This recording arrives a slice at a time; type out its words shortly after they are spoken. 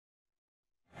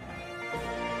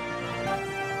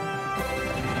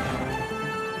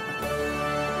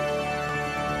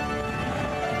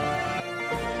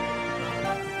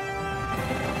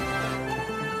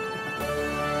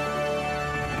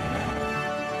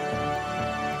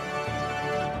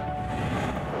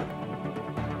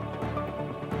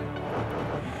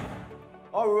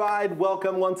All right,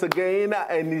 welcome once again,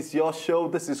 and it's your show.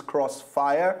 This is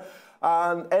Crossfire.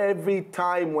 And every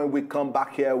time when we come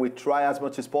back here, we try as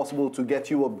much as possible to get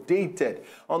you updated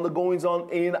on the goings on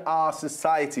in our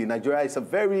society. Nigeria is a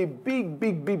very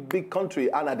big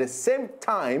country. And at the same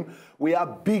time, we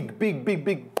have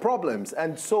big problems.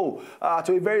 And so,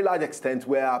 to a very large extent,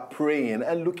 we are praying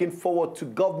and looking forward to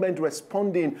government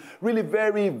responding really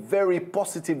very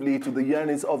positively to the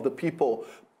yearnings of the people.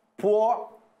 Poor,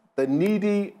 the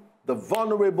needy, the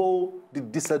vulnerable, the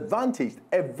disadvantaged,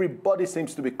 everybody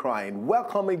seems to be crying.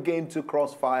 Welcome again to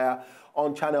Crossfire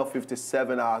on Channel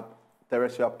 57, our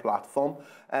terrestrial platform.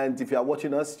 And if you are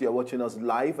watching us, you're watching us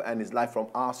live, and it's live from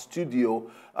our studio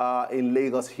in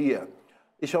Lagos here.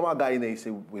 Ishoma Gaine is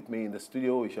with me in the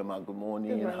studio. Ishoma, good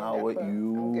morning. Good morning, how are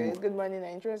you? I'm good. Good morning,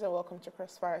 Nigerians, and welcome to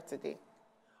Crossfire today.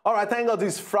 All right, thank God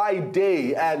it's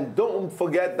Friday, and don't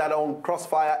forget that on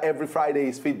Crossfire every Friday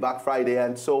is Feedback Friday,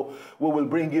 and so we will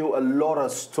bring you a lot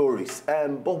of stories,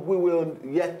 but we will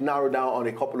yet narrow down on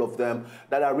a couple of them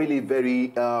that are really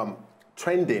very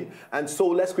trending. And so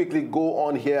let's quickly go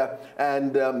on here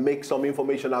and make some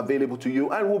information available to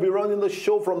you, and we'll be running the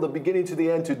show from the beginning to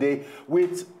the end today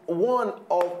with one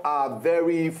of our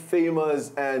very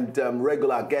famous and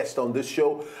regular guests on this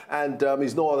show, and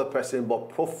he's no other person but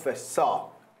Professor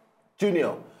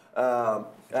Junior.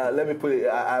 Let me put it.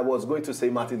 I was going to say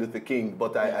Martin Luther King,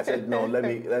 but I said no. Let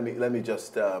me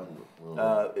just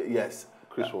yes.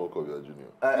 Chris Nwokovia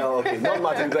Jr. Okay, not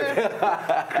Martin Luther King.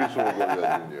 Chris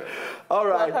Nwokovia Jr. All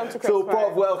right. So,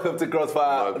 Prof, welcome to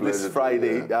Crossfire this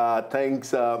Friday.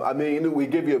 Thanks. I mean, we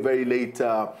gave you a very late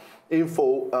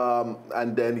info,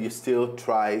 and then you still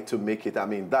try to make it. I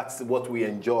mean, that's what we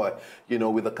enjoy, you know,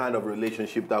 with the kind of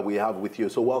relationship that we have with you.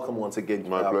 So welcome once again.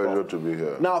 My pleasure to be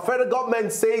here. Now, federal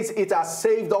government says it has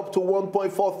saved up to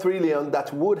 1.4 trillion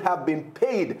that would have been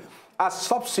paid as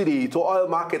subsidy to oil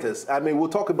marketers. I mean, we'll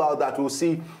talk about that. We'll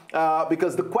see.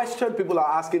 Because the question people are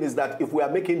asking is that if we are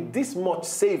making this much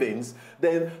savings,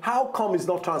 then how come it's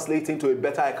not translating to a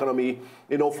better economy,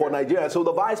 you know, for Nigeria? So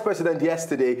the vice president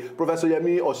yesterday, Professor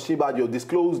Yemi Osinbajo,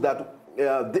 disclosed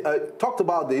that, talked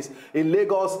about this in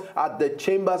Lagos at the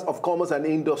Chambers of Commerce and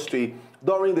Industry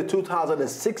during the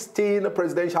 2016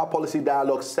 Presidential Policy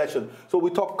Dialogue session. So we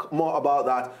talk more about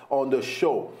that on the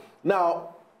show. Now,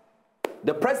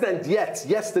 the president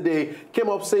yesterday came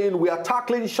up saying we are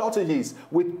tackling shortages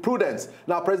with prudence.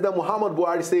 Now, President Muhammad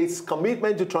Buhari says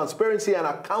commitment to transparency and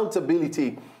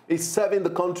accountability is serving the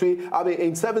country. I mean,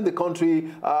 in serving the country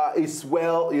is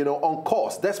well, you know, on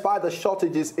course, despite the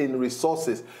shortages in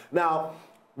resources. Now,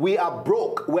 we are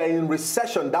broke. We're in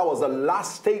recession. That was the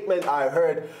last statement I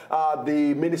heard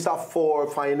the Minister for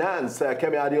Finance,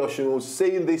 Kemi Adeosun,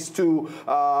 saying this to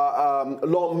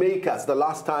lawmakers the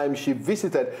last time she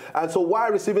visited. And so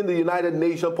while receiving the United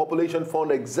Nations Population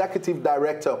Fund Executive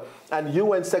Director and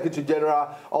UN Secretary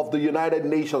General of the United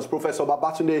Nations, Professor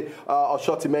Babatunde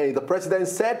Oshotimehin, the president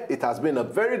said it has been a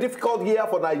very difficult year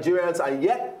for Nigerians, and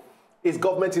yet his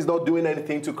government is not doing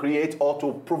anything to create or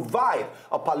to provide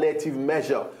a palliative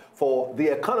measure for the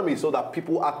economy so that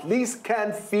people at least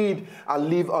can feed and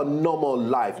live a normal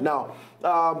life. Now,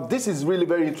 this is really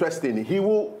very interesting. You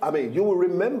will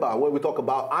remember when we talk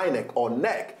about INEC or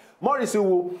NEC, Maurice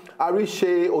Iwu,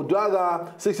 Arishe,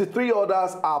 Oduaga, 63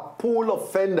 others are pool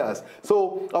offenders.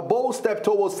 So a bold step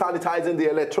towards sanitizing the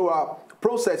electoral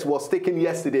process was taken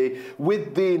yesterday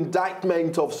with the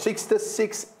indictment of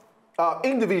 66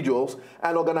 individuals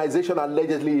and organizations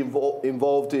allegedly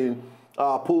involved in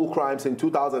pool crimes in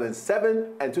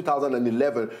 2007 and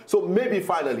 2011. So maybe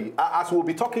finally, as we'll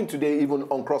be talking today, even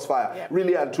on Crossfire,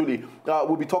 really and truly,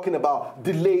 we'll be talking about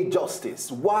delayed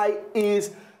justice. Why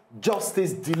is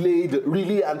justice delayed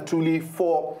really and truly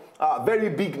for very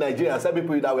big Nigerians? Let me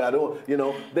put it that way. I don't, you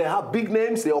know, they have big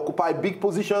names, they occupy big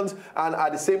positions, and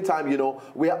at the same time, you know,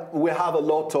 we have a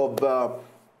lot of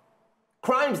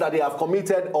crimes that they have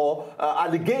committed or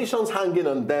allegations hanging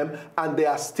on them, and they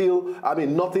are still, I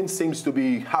mean, nothing seems to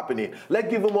be happening. Let's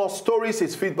give them more stories.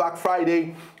 It's Feedback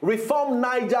Friday. Reform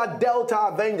Niger Delta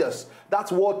Avengers.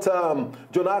 That's what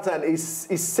Jonathan is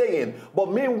saying.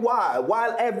 But meanwhile,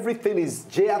 while everything is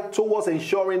geared towards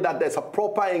ensuring that there's a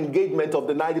proper engagement of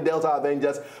the Niger Delta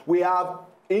Avengers, we have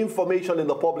information in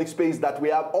the public space that we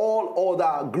have all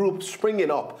other groups springing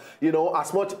up, you know,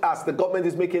 as much as the government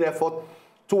is making effort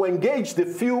to engage the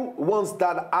few ones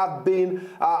that have been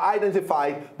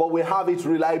identified, but we have it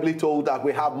reliably told that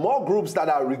we have more groups that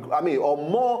are, or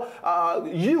more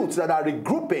youths that are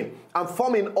regrouping and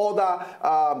forming other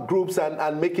groups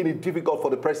and making it difficult for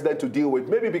the president to deal with.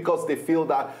 Maybe because they feel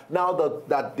that now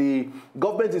that the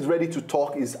government is ready to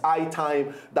talk, it's high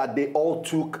time that they all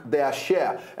took their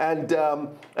share. And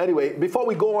anyway, before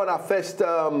we go on our first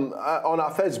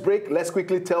break, let's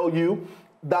quickly tell you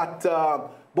that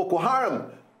Boko Haram,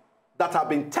 that have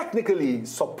been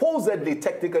supposedly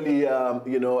technically,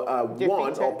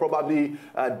 won or probably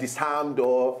disarmed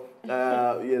or,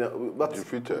 but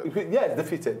defeated. Yes,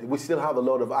 defeated. We still have a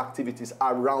lot of activities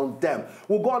around them.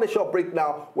 We'll go on a short break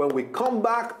now. When we come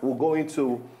back, we'll go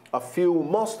into a few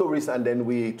more stories and then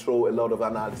we throw a lot of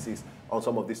analysis on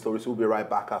some of these stories. We'll be right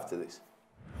back after this.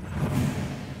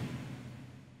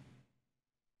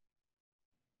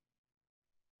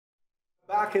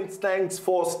 Back, and thanks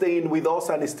for staying with us.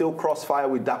 And it's still Crossfire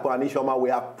with Dapo and Ishoma. We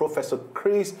have Professor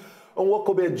Chris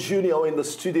Nwokobe Jr. in the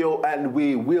studio, and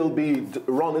we will be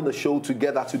running the show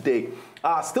together today.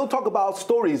 Still talk about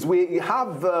stories. We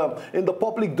have in the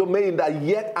public domain that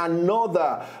yet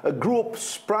another group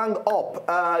sprang up,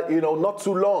 not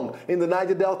too long in the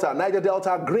Niger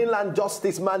Delta Greenland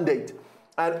Justice Mandate.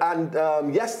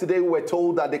 And yesterday we were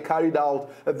told that they carried out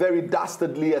a very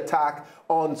dastardly attack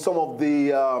on some of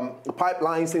the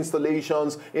pipelines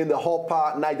installations in the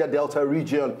Hopper Niger Delta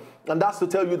region. And that's to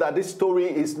tell you that this story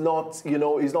is not,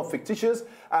 is not fictitious,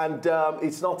 and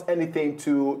it's not anything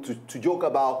to joke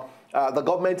about. The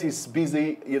government is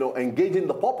busy, engaging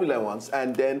the popular ones,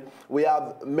 and then we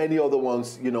have many other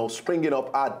ones, springing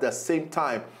up at the same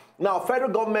time. Now, federal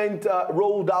government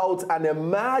rolled out an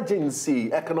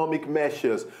emergency economic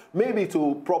measures, maybe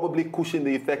to probably cushion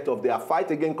the effect of their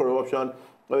fight against corruption,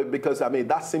 because,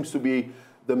 that seems to be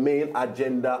the main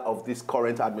agenda of this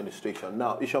current administration.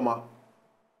 Now, Ishoma,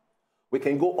 we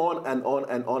can go on and on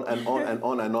and on and on and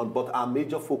on and on, but our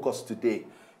major focus today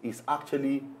is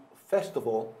actually, first of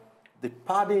all, the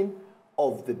padding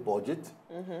of the budget.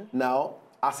 Now,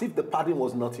 as if the padding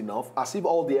was not enough, as if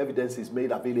all the evidence is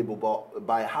made available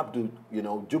by Abdul,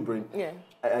 Jubrin,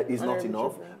 is not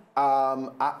enough.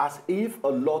 As if a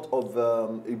lot of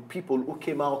people who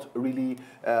came out really,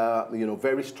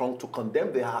 very strong to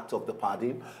condemn the act of the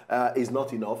padding is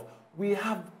not enough. We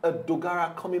have a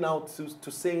Dogara coming out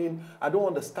to saying, I don't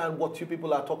understand what you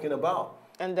people are talking about.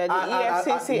 And that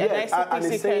the EFCC and ICPC and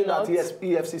it's saying cannot. that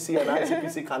EFCC and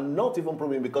ICPC cannot even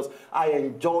prove it because I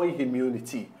enjoy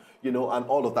immunity, and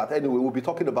all of that. Anyway, we'll be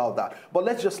talking about that. But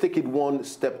let's just take it one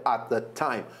step at a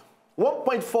time.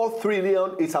 1.4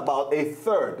 trillion is about a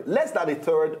third, less than a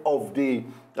third of the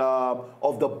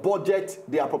budget,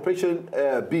 the appropriation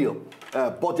bill,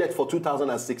 budget for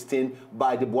 2016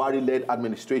 by the Buhari-led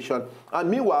administration.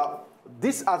 And meanwhile,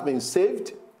 this has been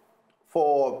saved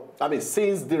for,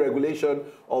 since the regulation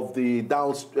of the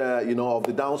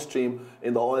downstream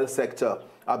in the oil sector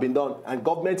have been done, and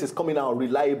government is coming out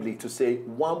reliably to say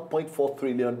 1.4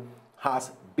 trillion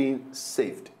has been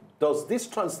saved. Does this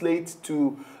translate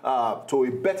to a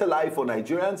better life for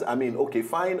Nigerians? Okay,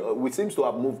 fine. We seem to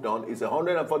have moved on. It's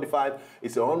 145,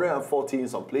 it's 140 in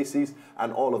some places,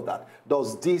 and all of that.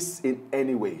 Does this in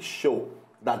any way show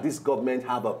that this government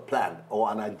have a plan or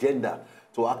an agenda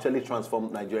to actually transform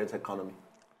Nigeria's economy?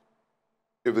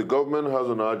 If the government has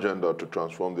an agenda to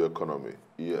transform the economy,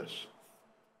 yes.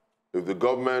 If the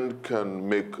government can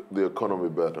make the economy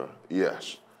better,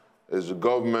 yes. Is the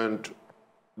government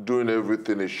doing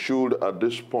everything it should at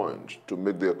this point to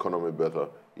make the economy better?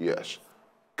 Yes.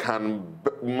 Can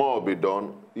more be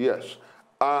done? Yes.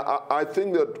 I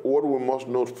think that what we must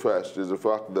note first is the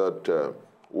fact that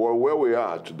we're where we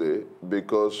are today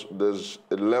because there's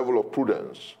a level of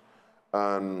prudence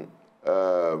and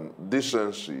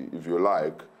decency, if you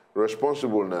like,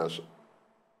 responsibleness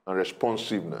and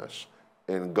responsiveness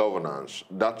in governance.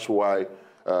 That's why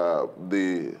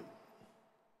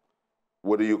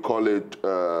whether you call it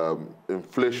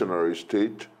inflationary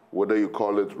state, whether you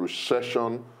call it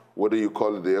recession, whether you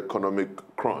call it the economic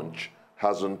crunch,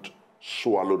 hasn't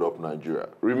swallowed up Nigeria.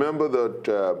 Remember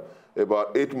that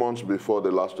about 8 months before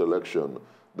the last election,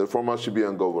 the former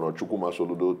CBN governor, Chukwuma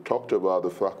Soludo, talked about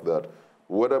the fact that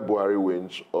whether Buhari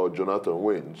wins or Jonathan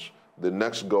wins, the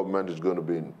next government is going to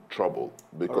be in trouble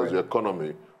because the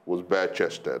economy was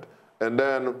bare-chested. And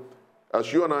then,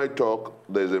 as you and I talk,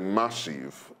 there's a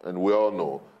massive, and we all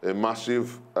know, a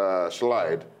massive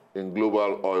slide in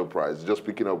global oil price, just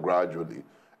picking up gradually,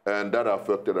 and that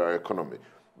affected our economy.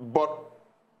 But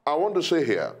I want to say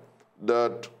here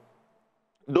that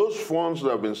those funds that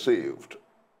have been saved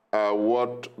are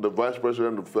what the Vice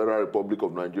President of the Federal Republic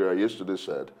of Nigeria yesterday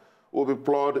said will be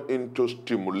plowed into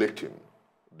stimulating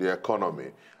the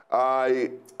economy. I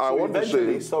want to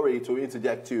say... Sorry to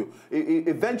interject you.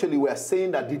 Eventually, we are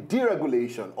saying that the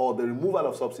deregulation or the removal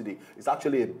of subsidy is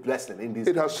actually a blessing in this.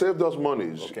 It has saved us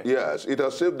monies. Okay. Yes, it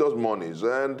has saved us monies.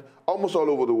 And almost all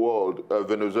over the world,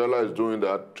 Venezuela is doing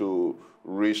that to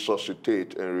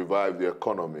resuscitate and revive the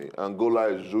economy. Angola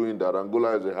is doing that.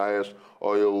 Angola is the highest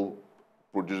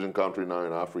oil-producing country now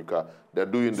in Africa. They're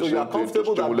doing the same thing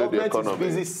to stimulate the economy. So you're comfortable that government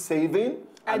is busy saving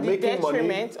and making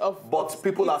money, but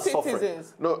people are suffering?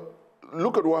 No,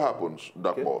 look at what happens,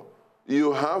 Dakpo. Okay.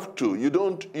 You have to, you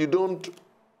don't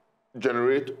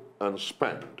generate and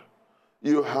spend.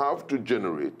 You have to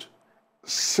generate,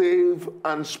 save,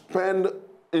 and spend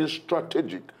in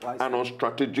strategic and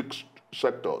non-strategic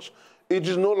sectors. It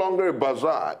is no longer a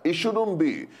bazaar. It shouldn't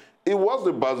be. It was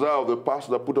the bazaar of the past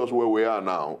that put us where we are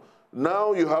now.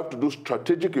 Now you have to do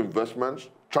strategic investments,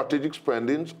 strategic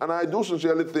spendings, and I do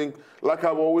sincerely think, like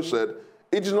I've always said,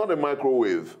 it is not a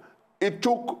microwave. It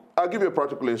took, I'll give you a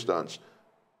practical instance.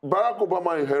 Barack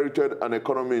Obama inherited an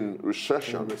economy in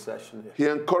recession. He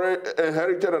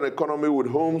inherited an economy with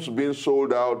homes being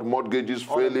sold out, mortgages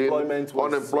failing.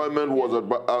 Unemployment was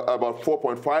about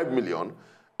 4.5 million.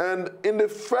 And in the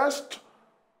first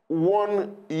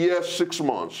 1 year, 6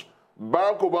 months,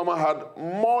 Barack Obama had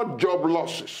more job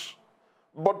losses.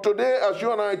 But today, as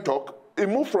you and I talk, it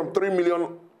moved from 3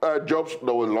 million jobs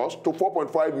that were lost to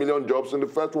 4.5 million jobs in the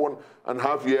first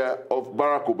 1.5 years of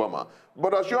Barack Obama.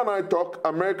 But as you and I talk,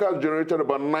 America has generated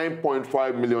about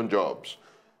 9.5 million jobs.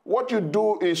 What you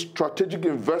do is strategic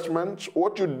investments.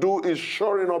 What you do is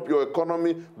shoring up your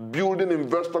economy, building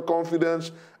investor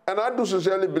confidence. And I do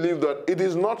sincerely believe that it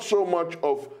is not so much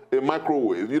of a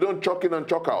microwave. You don't chuck in and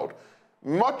chuck out.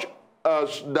 Much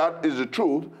as that is the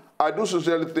truth, I do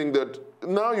sincerely think that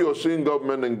now you're seeing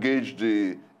government engage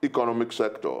the economic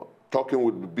sector, talking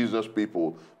with business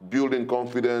people, building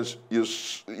confidence. You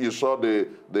saw the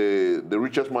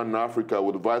richest man in Africa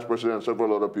with the vice president and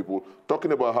several other people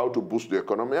talking about how to boost the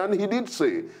economy. And he did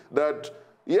say that,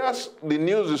 yes, the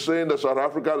news is saying that South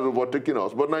Africa is overtaking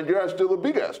us, but Nigeria is still the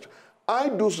biggest. I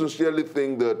do sincerely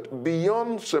think that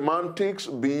beyond semantics,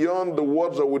 beyond the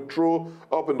words that we throw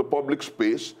up in the public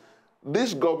space,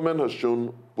 this government has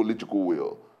shown political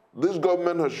will. This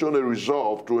government has shown a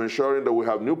resolve to ensuring that we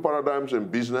have new paradigms in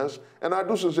business, and I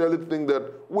do sincerely think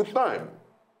that with time,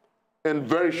 and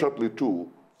very shortly too,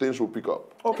 things will pick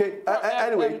up. Okay,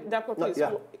 anyway. Dakpo, please,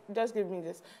 just give me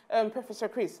this. Professor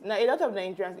Chris, now a lot of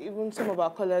Nigerians, even some of our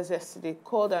callers yesterday,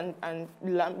 called and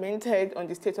lamented on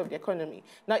the state of the economy.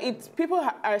 Now, people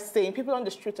are saying, people on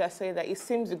the street are saying that it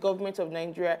seems the government of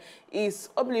Nigeria is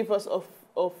oblivious of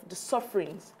the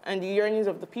sufferings and the yearnings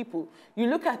of the people. You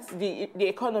look at the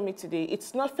economy today,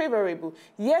 it's not favorable.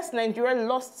 Yes, Nigeria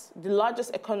lost the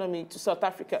largest economy to South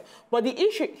Africa, but the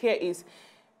issue here is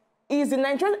the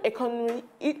Nigerian economy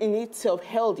in itself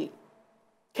healthy?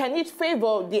 Can it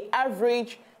favor the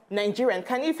average Nigerian?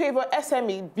 Can it favor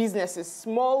SME businesses,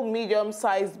 small,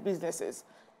 medium-sized businesses?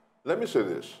 Let me say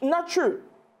this. Not true.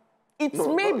 It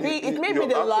may be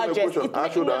the largest.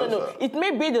 It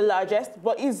may be the largest,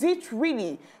 but is it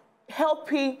really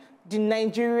helping the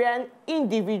Nigerian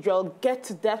individual get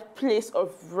to that place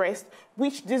of rest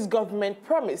which this government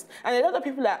promised? And a lot of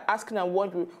people are asking and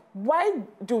wondering, why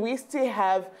do we still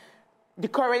have the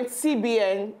current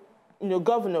CBN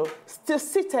governor still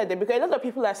seated there? Because a lot of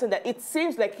people are saying that it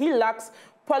seems like he lacks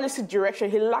policy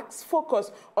direction, he lacks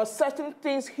focus on certain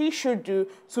things he should do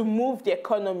to move the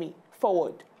economy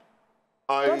forward.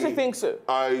 Don't you think so?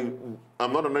 I'm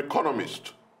not an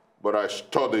economist, but I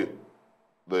study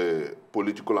the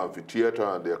political amphitheater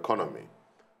and the economy.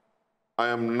 I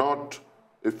am not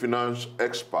a finance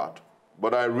expert,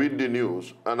 but I read the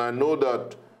news, and I know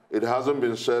that it hasn't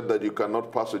been said that you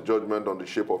cannot pass a judgment on the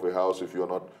shape of a house if you're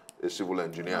not a civil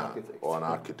engineer or an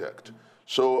architect.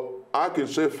 So I can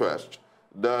say first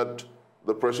that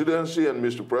the presidency and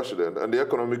Mr. President and the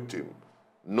economic team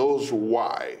knows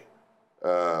why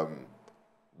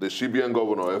the CBN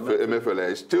governor,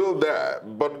 MFLA, is still there.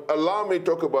 But allow me to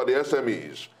talk about the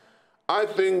SMEs. I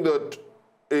think that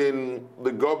in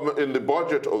the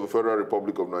budget of the Federal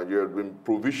Republic of Nigeria, there have been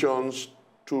provisions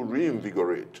to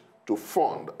reinvigorate, to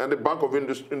fund. And the Bank of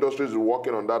Industries is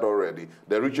working on that already.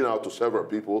 They're reaching out to several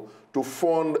people to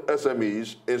fund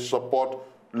SMEs and support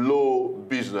low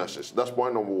businesses. That's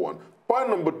point number one. Point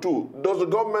number two, does the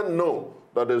government know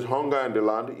that there's hunger in the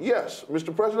land? Yes.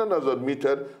 Mr. President has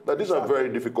admitted that these are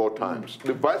very difficult times.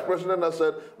 The Vice President has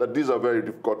said that these are very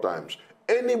difficult times.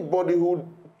 Anybody who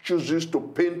chooses to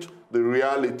paint the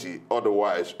reality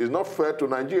otherwise is not fair to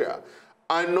Nigeria.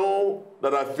 I know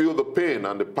that I feel the pain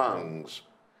and the pangs.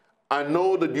 I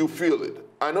know that you feel it.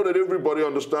 I know that everybody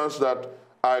understands that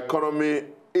our economy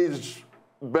is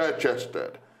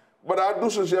bare-chested. But I do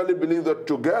sincerely believe that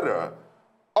together,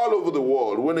 all over the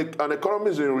world, when an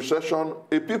economy is in recession,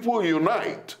 if people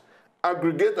unite,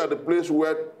 aggregate at a place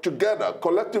where together,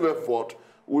 collective effort,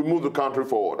 we move the country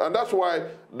forward. And that's why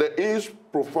there is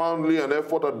profoundly an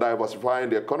effort at diversifying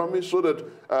the economy so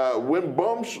that when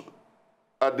bombs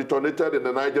are detonated in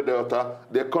the Niger Delta,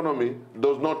 the economy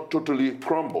does not totally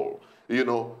crumble, you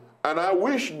know. And I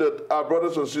wish that our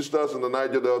brothers and sisters in the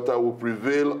Niger Delta will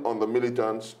prevail on the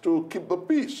militants to keep the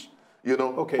peace, you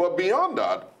know. Okay. But beyond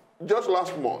that, just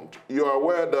last month, you are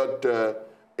aware that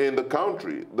in the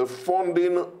country, the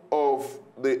funding of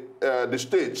the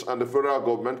states and the federal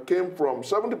government came from,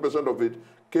 70% of it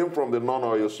came from the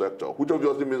non-oil sector, which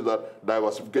obviously means that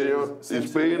diversification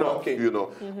is paying off, you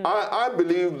know. I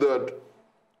believe that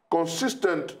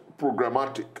consistent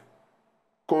programmatic,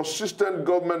 consistent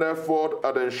government effort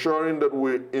at ensuring that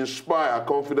we inspire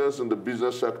confidence in the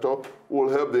business sector will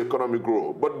help the economy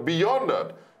grow. But beyond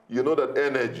that, you know that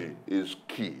energy is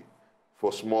key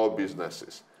for small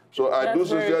businesses. So I do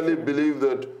sincerely believe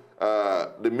that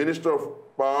the Minister of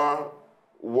Power,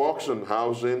 Works and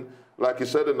Housing, like he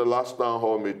said in the last town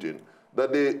hall meeting,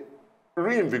 that they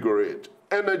reinvigorate,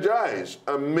 energize,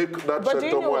 and make that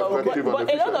sector more effective and efficient.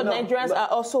 But a lot of Nigerians are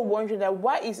also wondering that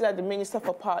why is it that the Minister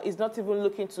for Power is not even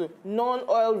looking to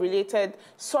non-oil related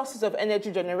sources of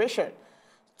energy generation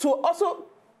to also,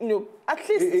 you know, at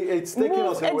least it's taking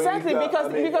us away. Exactly,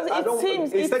 because it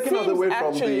seems it's taking us away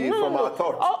from our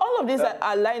thoughts. All of these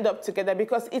are lined up together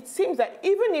because it seems that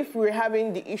even if we're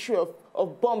having the issue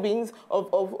of bombings,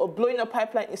 of blowing up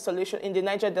pipeline installation in the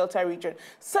Niger Delta region,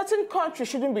 certain countries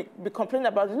shouldn't be complaining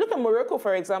about it. Look at Morocco,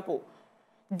 for example.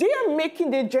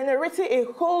 They're generating a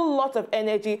whole lot of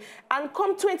energy, and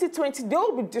come 2020,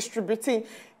 they'll be distributing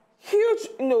huge,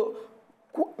 you know,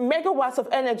 megawatts of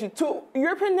energy to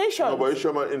European nations. No, but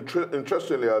Ishama,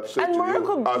 interestingly, I'd say and to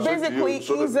Morocco you, basically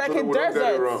is like a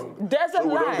desert. Desert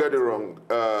we land. don't get it wrong.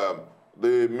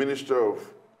 The Minister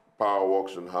of Power,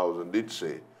 Works and Housing did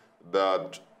say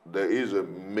that there is a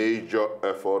major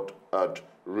effort at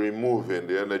removing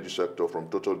the energy sector from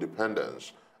total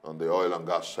dependence on the oil and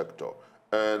gas sector.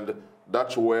 And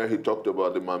that's where he talked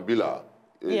about the Mambila.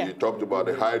 Yeah. He talked about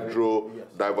the hydro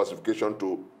diversification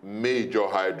to major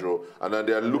hydro, and then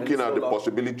they are looking at the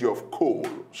possibility of coal,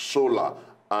 solar,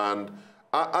 and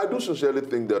I do sincerely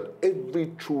think that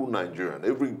every true Nigerian,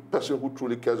 every person who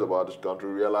truly cares about this country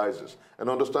realizes and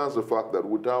understands the fact that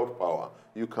without power,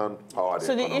 you can't power the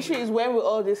economy. So the issue is, when will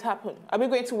all this happen? Are we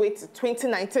going to wait till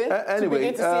 2019 anyway, to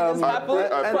begin to see this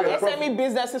happen? For SME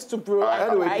businesses to grow?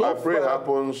 I pray it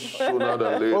happens sooner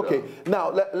than later. Okay,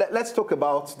 now let's talk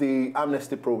about the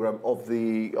amnesty program of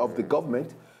the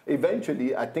government.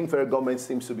 Eventually, I think federal government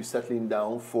seems to be settling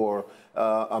down for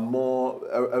a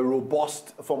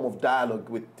robust form of dialogue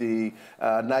with the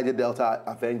Niger Delta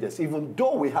Avengers, even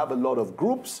though we have a lot of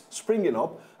groups springing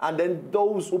up, and then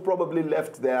those who probably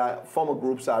left their former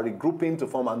groups are regrouping to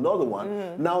form another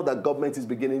one. Now that government is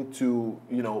beginning to,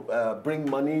 you know, bring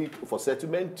money for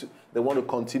settlement, they want to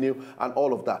continue and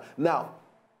all of that. Now,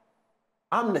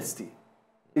 amnesty,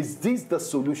 is this the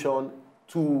solution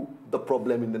to the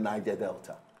problem in the Niger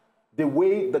Delta? The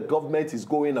way the government is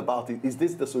going about it, is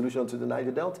this the solution to the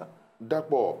Niger Delta?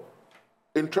 Dapo,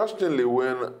 interestingly,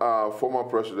 when our former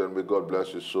president, may God bless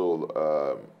his soul,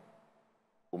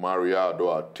 Umar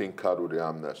Yar'Adua, tinkered with the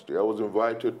amnesty, I was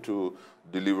invited to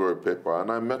deliver a paper, and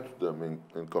I met them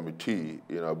in committee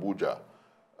in Abuja.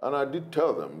 And I did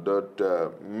tell them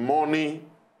that money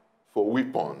for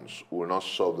weapons will not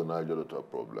solve the Niger Delta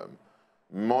problem.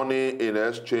 Money in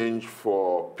exchange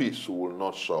for peace will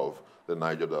not solve the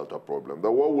Niger Delta problem.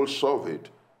 That what will solve it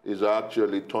is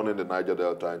actually turning the Niger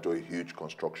Delta into a huge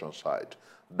construction site.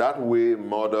 That way,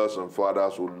 mothers and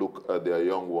fathers will look at their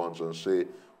young ones and say,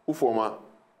 Ufoma,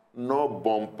 no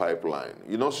bomb pipeline.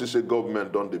 You know, since the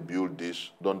government, don't they build this,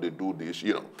 don't they do this,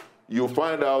 you know. You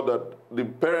find out that the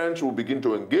parents will begin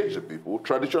to engage the people,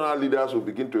 traditional leaders will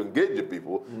begin to engage the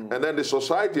people, and then the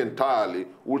society entirely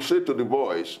will say to the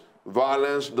boys,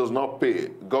 violence does not pay.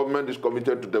 Government is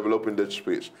committed to developing that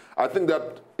space. I think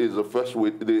that is the first way,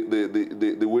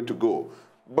 the way to go.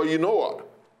 But you know what?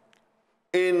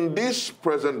 In this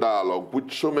present dialogue,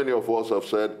 which so many of us have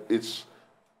said it's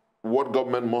what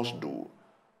government must do,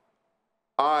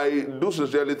 I do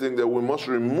sincerely think that we must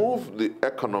remove the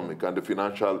economic and the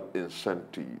financial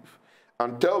incentive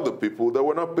and tell the people that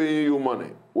we're not paying you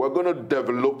money. We're going to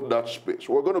develop that space.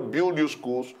 We're going to build you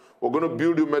schools. We're going to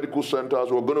build you medical centers.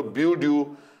 We're going to build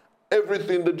you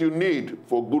everything that you need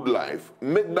for good life.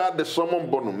 Make that the summum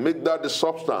bonum, make that the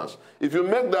substance. If you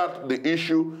make that the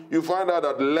issue, you find out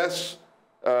that less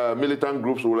militant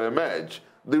groups will emerge.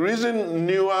 The reason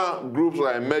newer groups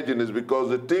are emerging is because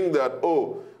they think that,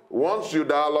 oh, once you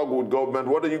dialogue with government,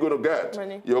 what are you going to get?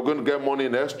 Money. You're going to get money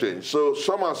in exchange. So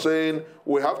some are saying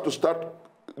we have to start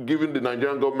giving the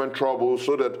Nigerian government trouble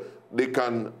so that they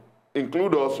can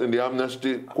include us in the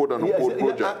amnesty quote-unquote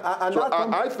project. So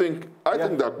I think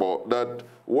that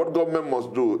what government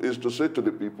must do is to say to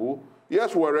the people,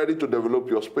 yes, we're ready to develop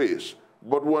your space,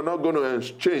 but we're not going to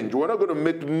exchange. We're not going to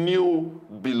make new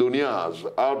billionaires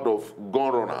out of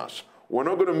gun runners. We're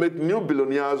not going to make new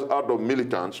billionaires out of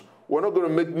militants. We're not going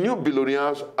to make new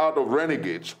billionaires out of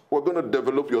renegades. We're going to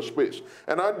develop your space.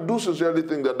 And I do sincerely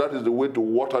think that that is the way to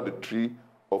water the tree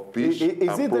of peace and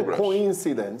progress. Is it a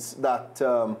coincidence that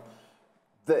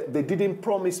they didn't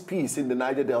promise peace in the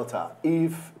Niger Delta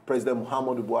if President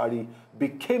Muhammadu Buhari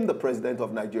became the president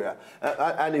of Nigeria?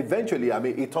 And eventually, I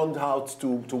mean, he turned out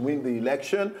to win the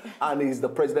election and is the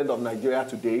president of Nigeria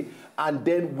today. And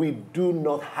then we do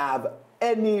not have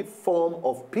any form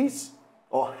of peace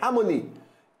or harmony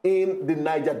in the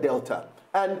Niger Delta.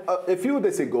 And a few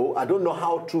days ago, I don't know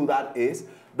how true that is,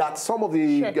 that some of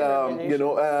the,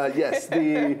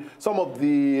 some of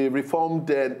the reformed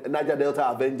Niger Delta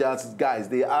Avengers guys,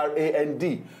 the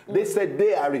RAND, they said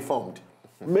they are reformed,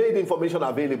 made information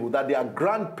available that their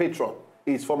grand patron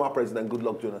is former President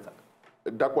Goodluck Jonathan.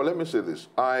 Dakwa, let me say this.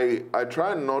 I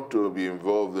try not to be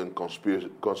involved in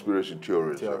conspiracy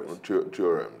theories.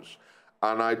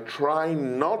 And I try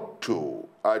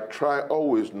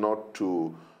always not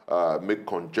to make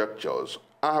conjectures.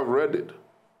 I have read it.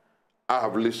 I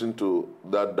have listened to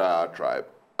that diatribe.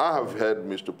 I have heard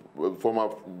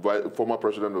former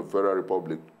President of the Federal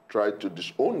Republic try to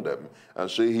disown them and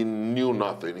say he knew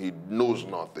nothing, he knows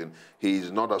nothing, he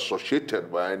is not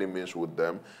associated by any means with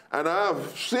them. And I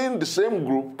have seen the same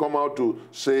group come out to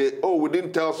say, oh, we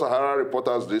didn't tell Sahara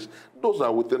reporters this. Those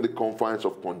are within the confines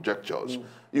of conjectures.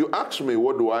 You ask me,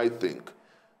 what do I think?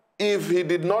 If he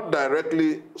did not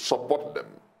directly support them,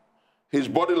 his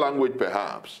body language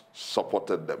perhaps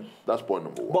supported them. That's point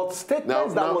number one. But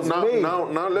statements that was made.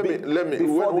 Now let me.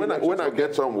 When I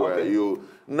get somewhere,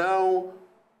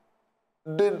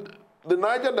 the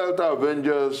Niger Delta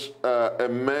Avengers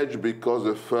emerged because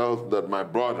they felt that my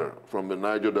brother from the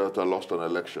Niger Delta lost an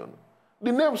election.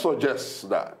 The name suggests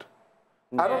that.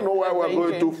 I don't know why we're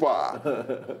going too far.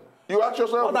 You ask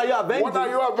yourself, what are you avenging? What are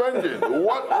you avenging?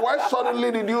 Why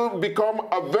suddenly did you become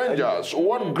avengers?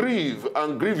 What grief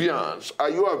and grievance are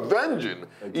you avenging?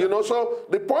 Exactly. You know, so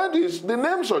the point is, the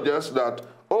name suggests that,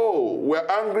 oh, we're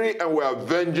angry and we're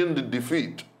avenging the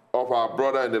defeat of our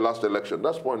brother in the last election.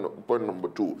 That's point number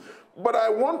two. But I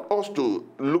want us to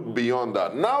look beyond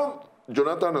that. Now,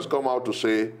 Jonathan has come out to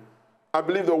say, I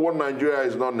believe that one Nigeria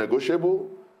is not negotiable.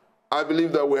 I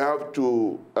believe that we have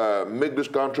to make this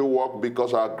country work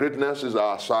because our greatness is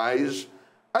our size.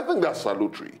 I think that's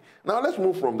salutary. Now let's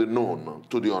move from the known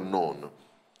to the unknown.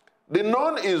 The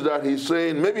known is that he's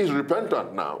saying, maybe he's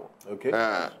repentant now,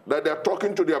 that they're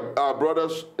talking to our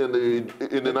brothers in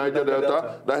the Niger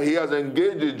Delta, that he has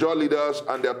engaged the Jaw leaders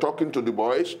and they're talking to the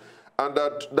boys, and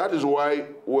that is why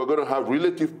we're going to have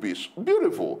relative peace.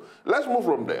 Beautiful. Let's move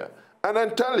from there. And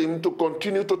then tell him to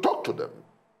continue to talk to them.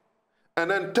 And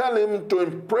then tell him to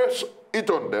impress it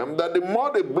on them that the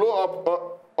more they blow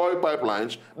up oil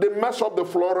pipelines, they mess up the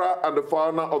flora and the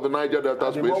fauna of the Niger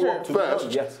Delta space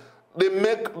first. Yes. They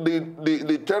make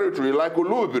the territory like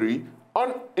Olubiri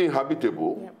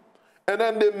uninhabitable, and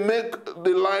then they make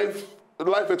the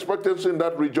life expectancy in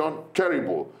that region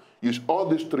terrible. All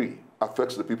these three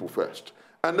affects the people first.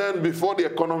 And then before the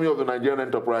economy of the Nigerian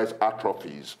enterprise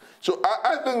atrophies. So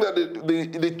I think that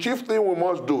the chief thing we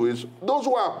must do is, those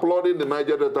who are applauding the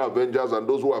Niger Delta Avengers and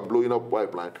those who are blowing up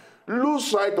pipeline, lose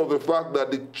sight of the fact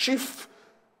that the chief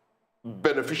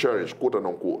beneficiaries, quote and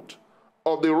unquote,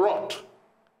 of the rot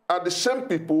are the same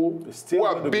people who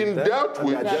have been dealt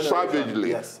with savagely.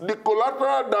 Yes. The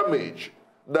collateral damage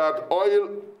that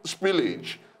oil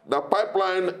spillage, that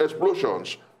pipeline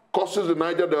explosions, causes the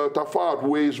Niger Delta far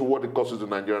outweighs what it causes the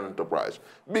Nigerian enterprise.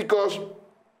 Because,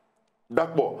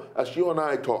 Dakbo, as you and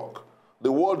I talk,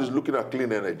 the world is looking at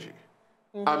clean energy.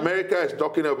 America is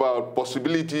talking about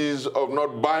possibilities of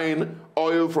not buying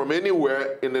oil from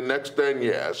anywhere in the next 10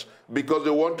 years because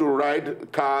they want to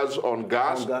ride cars on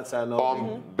gas,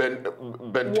 on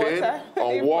benzene,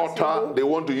 on water. They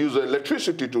want to use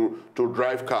electricity to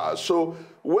drive cars. So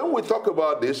when we talk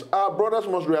about this, our brothers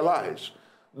must realize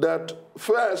that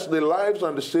first, the lives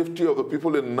and the safety of the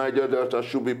people in the Niger Delta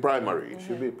should be primary.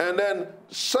 And then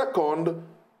second,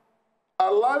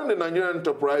 allowing the Nigerian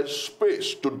enterprise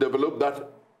space to develop that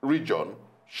region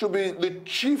should be the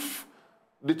chief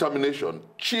determination,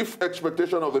 chief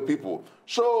expectation of the people.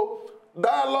 So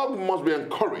dialogue must be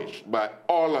encouraged by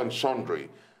all and sundry.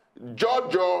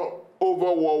 Georgia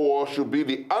over World War should be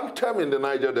the anthem in the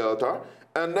Niger Delta,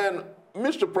 and then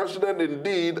Mr. President,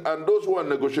 indeed, and those who are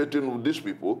negotiating with these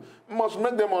people must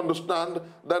make them understand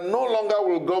that no longer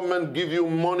will government give you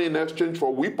money in exchange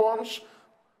for weapons.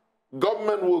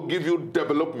 Government will give you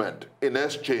development in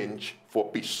exchange for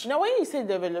peace. Now, when you say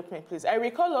development, please, I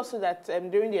recall also that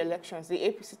during the elections, the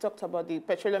APC talked about the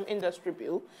petroleum industry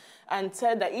bill and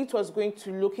said that it was going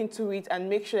to look into it and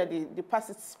make sure that they pass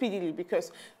it speedily,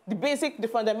 because the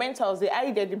fundamentals, the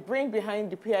idea, the brain behind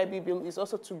the PIB bill is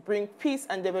also to bring peace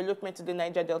and development to the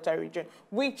Niger Delta region,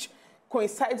 which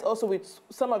coincides also with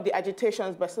some of the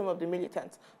agitations by some of the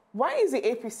militants. Why is the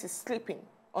APC sleeping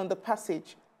on the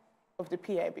passage of the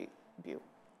PIB bill?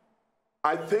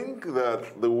 I think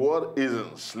that the word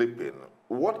isn't sleeping.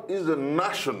 What is the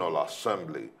National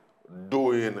Assembly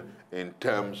doing in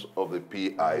terms of the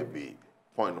PIB?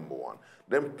 Point number one.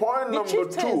 Then point number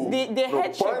two, the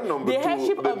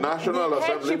National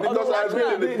Assembly, because I've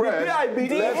been in the press,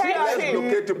 let's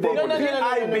locate it properly.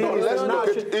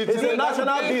 It's a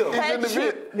national bill.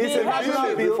 It's a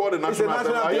national bill before the National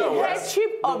Assembly. The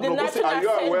headship of the National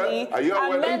Assembly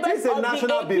are members of the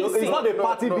national bill. It's not a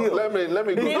party bill. Let me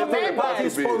it's not a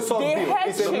party-sponsored bill.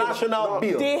 It's a national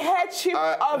bill. The headship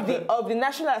of the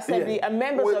National Assembly are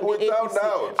members of the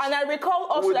APC. And I recall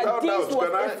also that this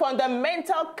was a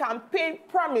fundamental campaign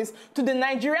promise to the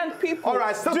Nigerian people. All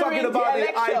right, still talking about the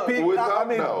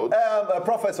IP.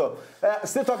 Professor,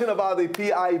 still talking about the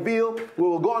PI bill. We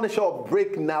will go on a short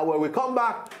break now. When we come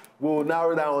back, we will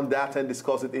narrow down on that and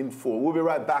discuss it in full. We'll be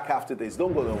right back after this.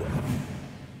 Don't go nowhere.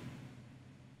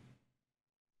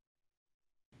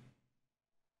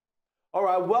 All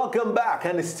right, welcome back.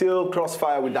 And it's still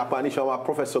Crossfire with Dapani Sharma.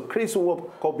 Professor Chris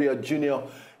Nwokobia Jr.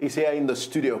 is here in the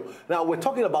studio. Now, we're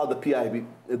talking about the PIB,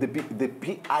 the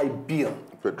PI bill.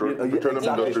 Petroleum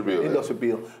Industry Bill. Industry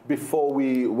bill, before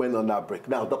we went on that break.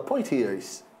 Now, the point here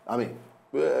is, I mean,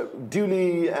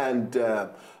 duly and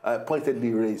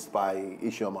pointedly raised by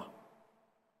Isioma.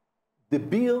 The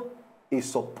bill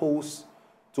is supposed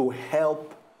to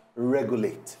help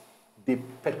regulate the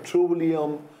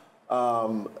petroleum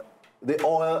the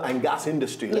oil and gas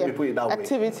industry, let me put it that way.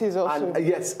 Activities also. And,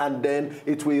 yes, and then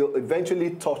it will eventually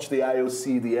touch the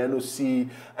IOC, the NOC,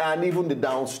 and even the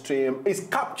downstream. It's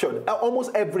captured.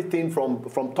 Almost everything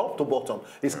from top to bottom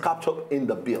is captured in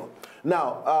the bill.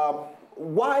 Now,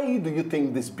 why do you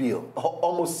think this bill,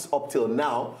 almost up till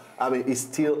now, I mean, is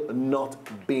still not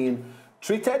being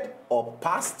treated or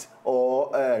passed or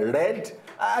read?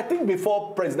 I think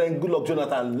before President Goodluck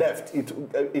Jonathan left,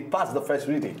 it passed the first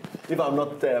reading, if I'm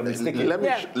not mistaken.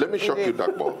 Let me shock you,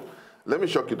 Dakbo. Let me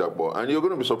shock you, Dakbo. And you're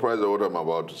going to be surprised at what I'm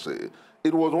about to say.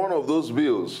 It was one of those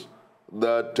bills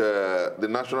that the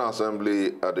National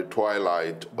Assembly at the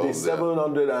twilight of the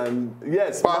 700 and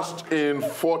yes passed in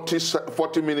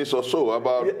 40 minutes or so,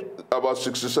 about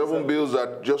 67 bills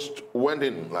that just went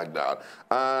in like that.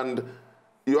 And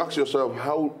you ask yourself,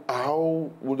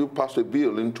 how would you pass a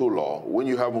bill into law when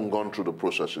you haven't gone through the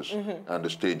processes and the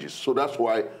stages? So that's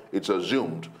why it's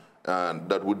assumed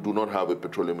that we do not have a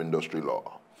petroleum industry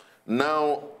law.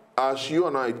 Now, as you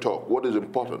and I talk, what is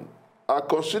important? I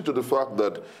concede to the fact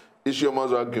that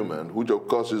Isioma's argument, which of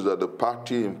course is that the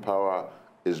party in power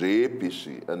is the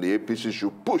APC, and the APC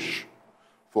should push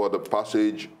for the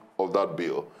passage of that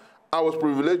bill. I was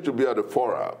privileged to be at a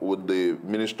forum with the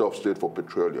Minister of State for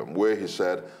Petroleum, where he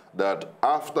said that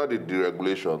after the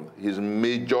deregulation, his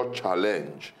major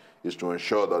challenge is to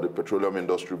ensure that the petroleum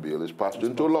industry bill is passed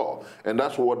into law. And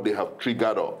that's what they have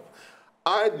triggered off.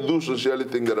 I do sincerely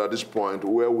think that at this point,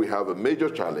 where we have a major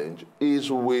challenge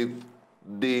is with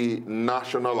the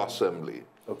National Assembly.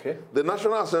 Okay. The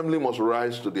National Assembly must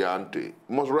rise to the ante,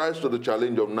 must rise to the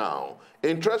challenge of now.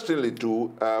 Interestingly,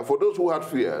 too, for those who had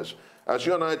fears, as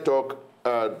you and I talk,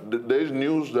 there is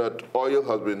news that oil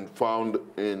has been found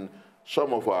in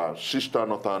some of our sister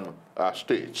northern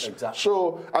states. Exactly.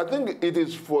 So I think it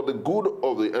is for the good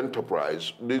of the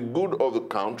enterprise, the good of the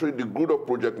country, the good of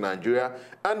Project Nigeria,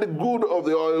 and the good of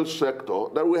the oil sector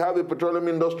that we have a petroleum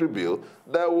industry bill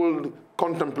that will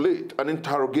contemplate and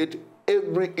interrogate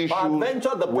every issue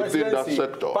within that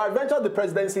sector. Peradventure, the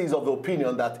presidency is of the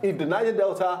opinion that if the Niger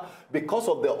Delta, because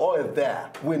of the oil there,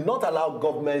 will not allow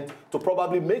government to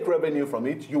probably make revenue from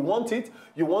it, you want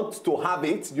to have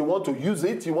it, you want to use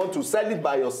it, you want to sell it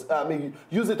by your,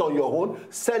 use it on your own,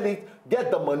 sell it, get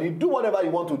the money, do whatever you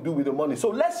want to do with the money. So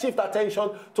let's shift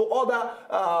attention to other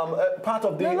part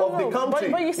of the country.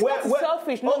 But you see that's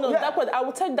selfish. I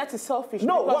would tell you that is selfish.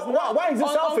 No, why is it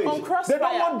selfish? They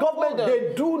don't want government.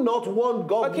 They do not want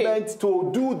government to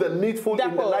do the needful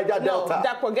in the Niger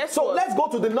Delta. So let's go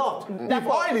to the north. If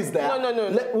oil is there,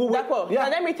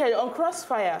 let me tell you, on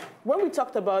Crossfire, when we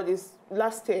talked about this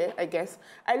last year, I guess,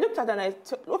 I looked at it and I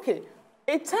thought, okay,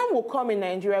 a time will come in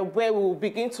Nigeria where we will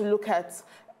begin to look at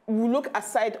we look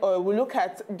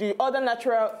at the other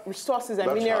natural resources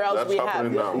and minerals we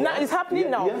have. Now it's happening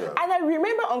now. And I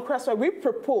remember on Crossfire, we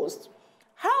proposed,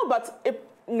 how about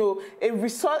a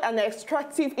resource and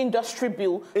extractive industry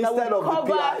bill that will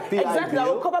cover that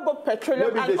will cover both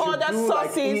petroleum and other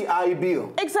sources. Like EI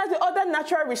bill. Exactly, other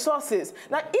natural resources.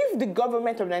 Now, if the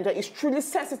government of Nigeria is truly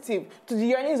sensitive to the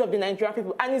yearnings of the Nigerian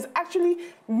people and is actually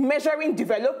measuring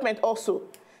development also,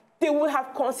 they will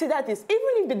have considered this,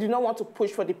 even if they do not want to push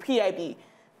for the PI bill,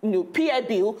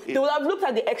 they will have looked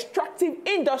at the extractive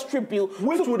industry bill,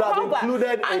 which would have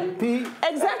included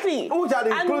exactly, which had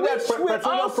included which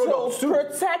will also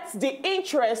protect the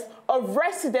interests of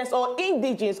residents or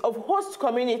indigenes of host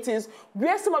communities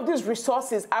where some of these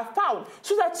resources are found,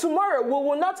 so that tomorrow we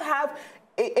will not have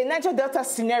a Niger Delta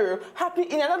scenario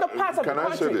happening in another part of the country.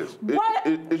 Can I say this? Why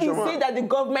is it that the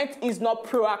government is not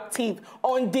proactive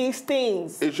on these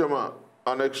things? Ishama,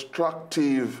 an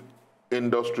extractive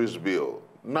industries bill,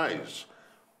 nice.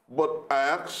 But I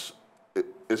ask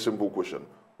a simple question.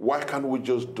 Why can't we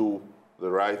just do the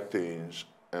right things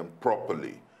and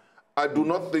properly? I do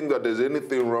not think that there's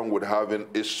anything wrong with having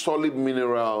a solid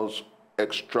minerals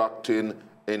extracting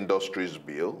industries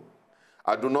bill.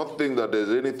 I do not think that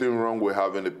there's anything wrong with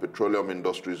having a petroleum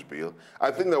industries bill. I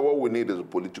think that what we need is a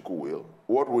political will.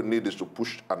 What we need is to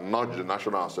push and nudge the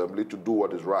National Assembly to do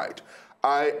what is right.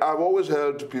 I've always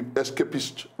held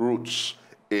escapist roots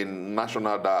in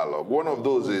national dialogue. One of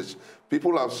those is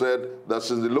people have said that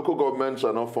since the local governments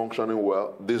are not functioning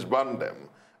well, disband them.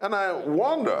 And I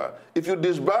wonder, if you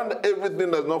disband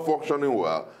everything that's not functioning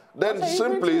well, then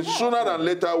simply, sooner than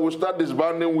later, we'll start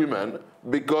disbanding women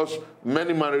because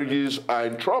many marriages are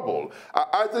in trouble.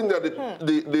 I think that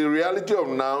the reality of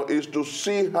now is to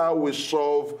see how we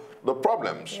solve the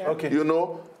problems. Yeah. Okay. You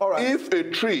know, right. If a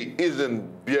tree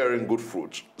isn't bearing good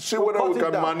fruits, see whether we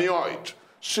can manure it.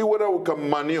 See whether we can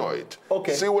manure it.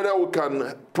 Okay. See whether we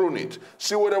can prune it.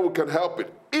 See whether we can help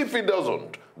it. If it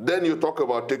doesn't, then you talk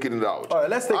about taking it out. All right,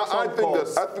 let's take some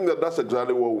calls. I think that that's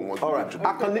exactly what we want to do.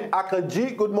 All right.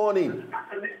 Akanji, good morning.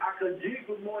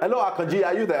 Hello, Akanji,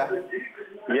 are you there?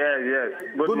 Yes.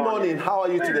 Good morning. How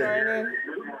are you today?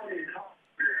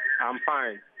 I'm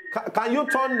fine. Can you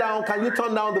turn down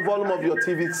the volume of your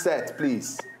TV set,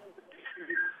 please?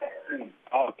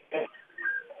 Okay.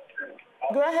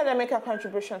 Go ahead and make your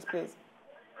contributions, please.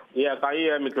 Yeah, can you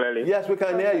hear me clearly? Yes, we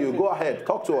can hear you. Go ahead.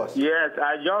 Talk to us. Yes,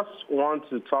 I just want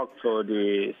to talk to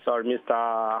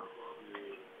Mr.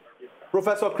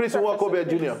 Professor Chris Nwankobia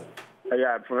Jr.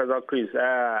 Yeah, Professor Chris.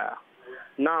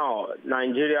 Now,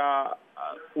 Nigeria,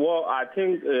 well, I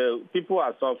think people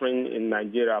are suffering in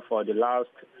Nigeria for the last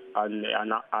and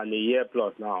a year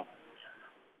plus now.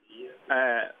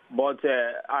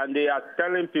 And they are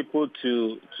telling people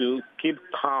to keep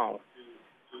calm.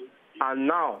 And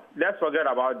now, let's forget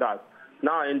about that.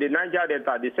 Now, in the Niger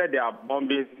Delta, they said they are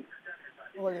bombing.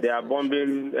 They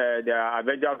are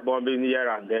Avengers bombing here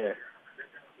and there.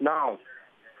 Now,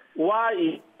 why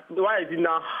did it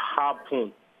not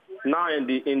happen now in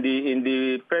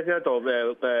the president of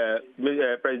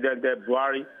President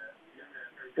Buhari?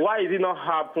 Why did it not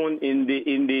happen in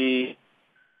the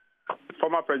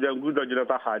former President Goodluck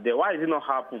Jonathan had there? Why did it not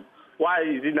happen? Why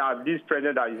is it not this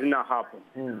president that it not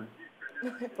happen?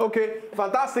 Okay,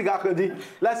 fantastic, Akanji.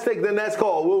 Let's take the next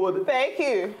call. Thank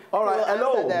you. All right,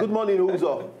 hello. Good morning,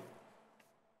 Uzo.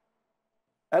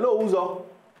 Hello, Uzo.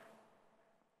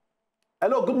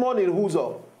 Hello, good morning,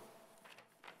 Uzo.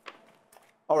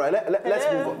 All right, let's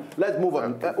move on. Let's move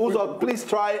on. Uzo, please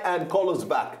try and call us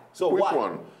back. So quick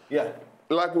one. Yeah.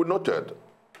 Like we noted,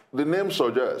 the name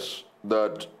suggests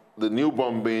that the new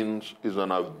bombings is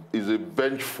a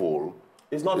vengeful.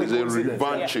 It's not is a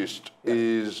revanchist,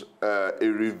 is a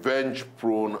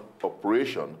revenge-prone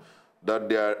operation, that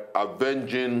they are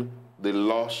avenging the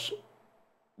loss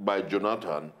by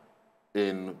Jonathan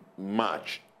in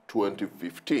March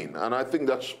 2015. And I think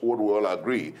that's what we all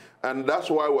agree. And that's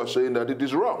why we're saying that it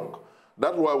is wrong.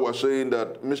 That's why we're saying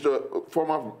that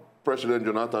former President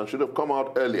Jonathan should have come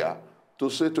out earlier to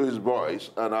say to his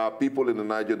boys and our people in the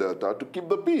Niger Delta to keep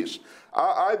the peace.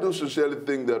 I do sincerely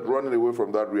think that running away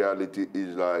from that reality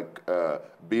is like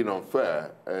being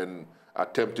unfair and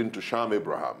attempting to sham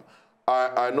Abraham.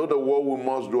 I know that what we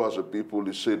must do as a people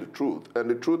is say the truth. And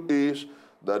the truth is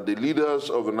that the leaders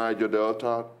of the Niger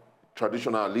Delta,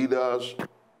 traditional leaders,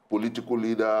 political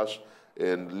leaders,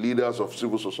 and leaders of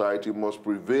civil society must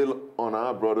prevail on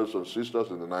our brothers and sisters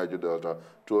in the Niger Delta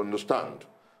to understand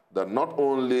that not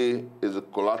only is the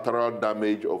collateral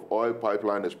damage of oil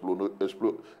pipeline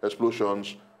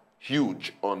explosions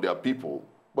huge on their people,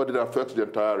 but it affects the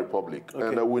entire republic. Okay.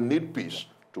 And that we need peace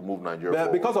to move Nigeria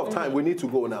forward. Because of time, we need to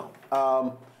go now.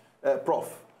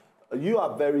 Prof, you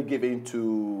are very given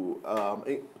to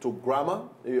grammar.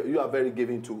 You are very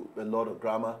given to a lot of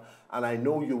grammar, and I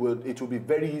know you will. It will be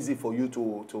very easy for you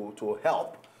to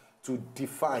help to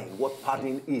define what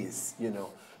padding is. You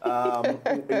know,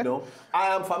 I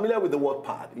am familiar with the word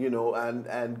pad. You know,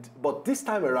 but this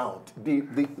time around,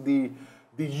 the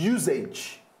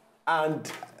usage and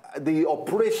the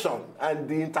operation and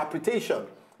the interpretation,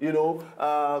 you know,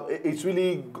 it's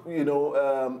really, you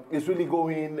know, it's really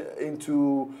going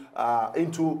into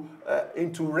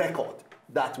record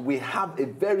that we have a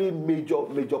very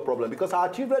major problem, because our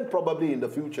children probably in the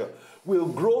future will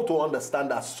grow to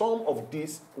understand that some of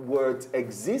these words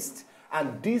exist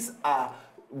and these are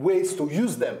ways to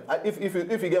use them. If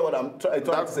you get what I'm trying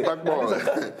to say.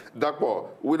 Dakpo,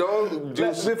 with all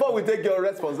just... Before we take your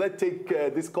response, let's take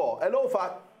this call. Hello,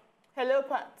 Pat. Hello,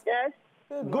 Pat. Yes.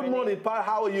 Good morning, Pat.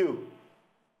 How are you?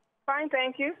 Fine,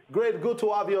 thank you. Great. Good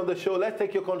to have you on the show. Let's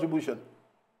take your contribution.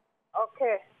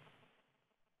 Okay.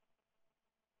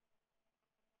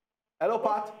 Hello,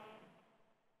 Pat.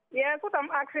 Yes, what I'm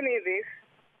asking is this.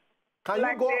 Can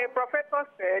like you go? the professor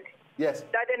said, yes,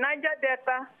 that the Niger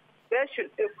Delta, they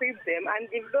should equip them and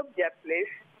develop their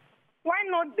place. Why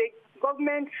not the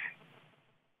government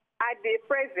at the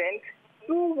present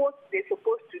do what they're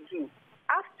supposed to do?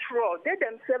 After all, they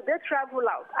themselves, they travel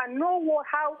out and know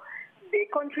how the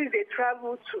countries they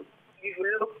travel to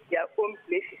develop their own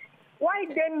places. Why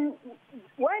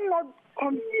not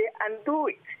come here and do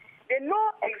it? They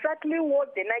know exactly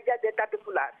what the Niger Delta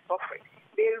people are suffering.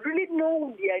 They really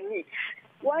know their needs.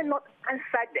 Why not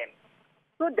answer them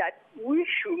so that we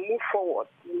should move forward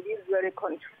in this very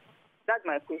country? That's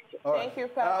my question. Right. Thank you,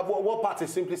 Pat. What Pat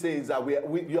is simply saying is that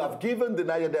you have given the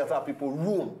Niger Delta people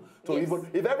room to even,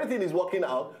 if everything is working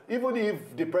out, even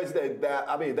if the president,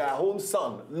 their own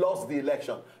son lost the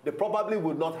election, they probably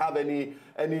would not have any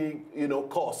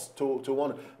cause to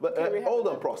want. But hold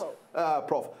on,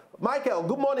 Prof. Michael,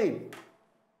 good morning.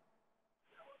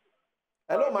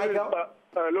 Hello, Michael.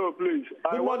 Hello, please.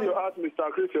 I want to ask Mr.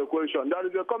 Chris a question. There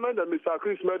is a comment that Mr.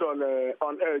 Chris made on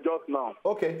air just now.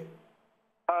 Okay.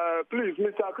 Please,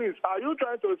 Mr. Chris, are you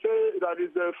trying to say that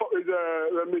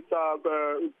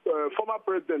former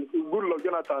President Goodluck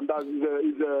Jonathan that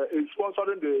is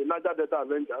sponsoring the Niger Delta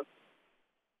Avengers?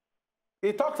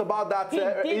 He talked about that. He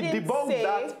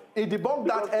debunked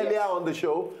that earlier on the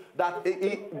show. That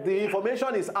the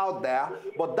information is out there,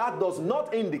 but that does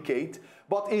not indicate.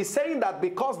 But he's saying that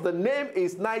because the name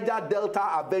is Niger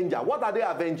Delta Avenger, what are they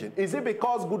avenging? Is it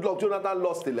because Goodluck Jonathan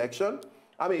lost the election?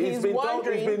 I mean, he's been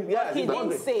wondering. He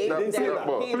didn't say that.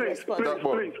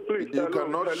 Please,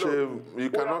 you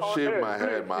cannot shave my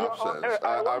head, my absence.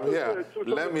 I'm here.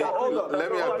 Let me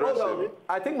address him.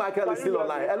 I think Michael is still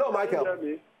online. Hello, Michael.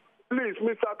 Please,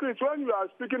 Mr. Chris, when you are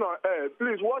speaking on air,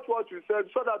 please watch what you said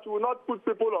so that you will not put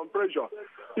people on pressure.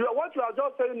 What you are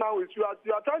just saying now is you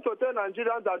are trying to tell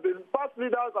Nigerians that the past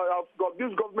leaders of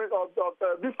this government of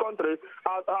this country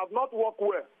have not worked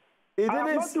well. I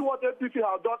have not seen what APC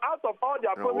have done out of all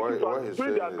their promises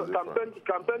during their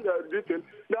campaign written.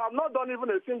 They have not done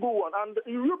even a single one. And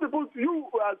you people,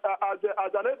 as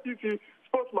an APC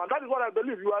spokesman, that is what I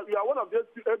believe. You are one of the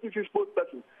APC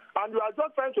spokespersons, and you are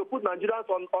just trying to put Nigerians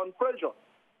on pressure.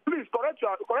 Please correct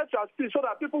your speech so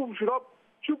that people should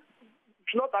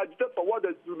not agitate for what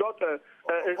they do not.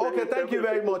 Okay, thank you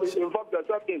very much. Involve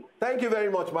themselves in. Thank you very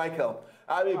much, Michael.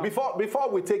 I mean, before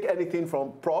we take anything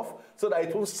from Prof, so that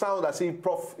it will sound as if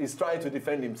Prof is trying to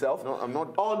defend himself. No, I'm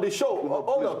not. On the show,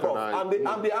 hold on, Prof. I'm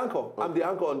the anchor. I'm the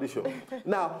anchor on the show.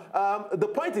 Now, the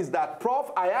point is that,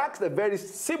 Prof, I asked a very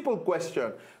simple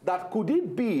question: that could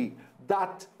it be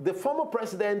that the former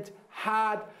president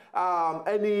had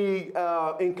any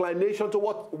inclination to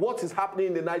what is happening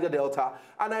in the Niger Delta?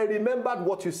 And I remembered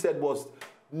what you said was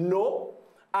no,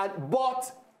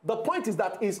 but the point is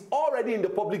that it's already in the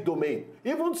public domain.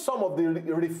 Even some of the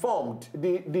reformed,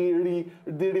 the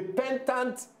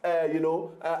repentant,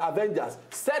 Avengers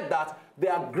said that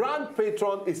Their grand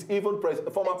patron is even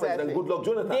former President Goodluck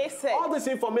Jonathan. They said, all this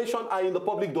information are in the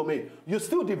public domain. You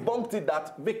still debunked it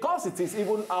that because it is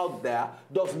even out there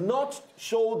does not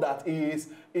show that he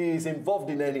is involved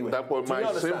in any way. That was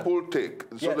my simple take,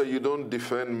 so that you don't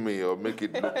defend me or make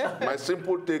it look. My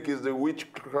simple take is the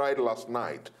witch cried last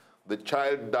night. The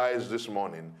child dies this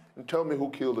morning. And tell me who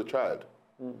killed the child.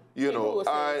 You know,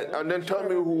 and then tell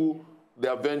me who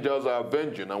the avengers are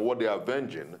avenging and what they are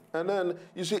avenging. And then,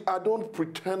 you see, I don't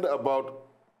pretend about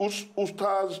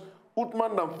Ustaz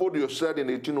Uthman Danfodio said in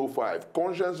 1805,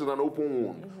 conscience is an open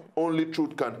wound. Only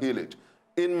truth can heal it.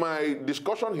 In my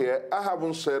discussion here, I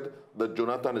haven't said that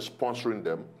Jonathan is sponsoring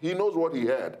them. He knows what he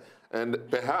had. And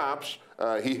perhaps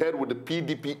he heard with the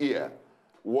PDP ear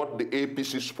what the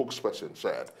APC spokesperson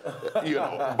said. You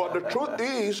know. But the truth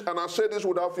is, and I say this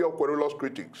without fear of querulous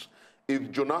critics,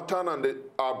 if Jonathan and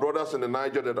our brothers in the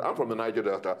Niger Delta, I'm from the Niger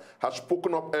Delta, had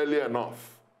spoken up early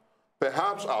enough,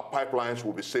 perhaps our pipelines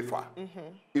will be safer.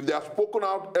 If they have spoken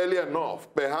out early enough,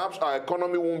 perhaps our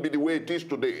economy won't be the way it is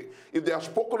today. If they have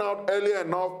spoken out early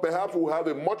enough, perhaps we'll have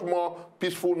a much more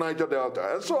peaceful Niger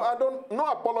Delta. And so no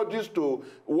apologies to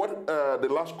what the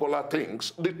last caller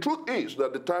thinks. The truth is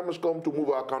that the time has come to move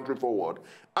our country forward.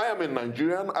 I am a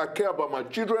Nigerian. I care about my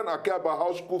children. I care about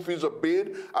how school fees are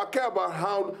paid. I care about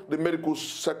how the medical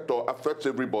sector affects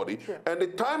everybody. Sure. And the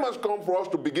time has come for us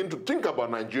to begin to think about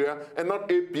Nigeria and not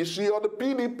APC or the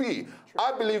PDP. Sure.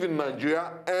 I believe in Nigeria,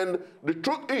 and the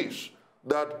truth is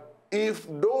that if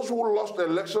those who lost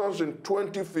elections in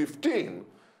 2015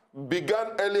 began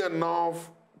early enough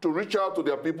to reach out to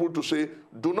their people to say,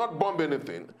 do not bomb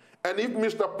anything, and if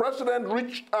Mr. President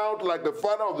reached out like the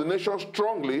father of the nation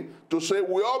strongly to say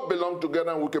we all belong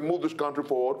together and we can move this country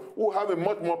forward, we'll have a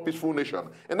much more peaceful nation.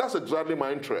 And that's exactly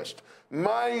my interest.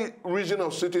 My reason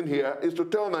of sitting here is to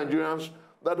tell Nigerians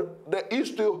that there is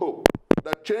still hope,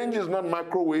 that change is not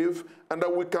microwave, and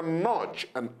that we can nudge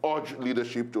and urge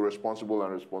leadership to responsible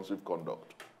and responsive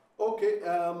conduct. Okay,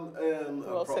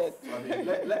 well Prof, said. I mean,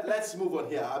 let's move on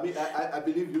here. I mean, I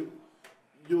believe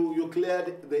you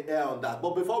cleared the air on that.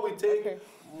 But before we take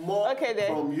more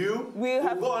from you,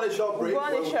 we'll go on a short break. We'll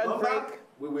go on a short break.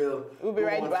 We'll be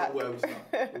right back. We'll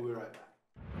be right back.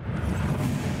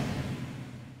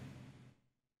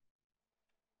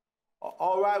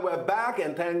 All right, we're back,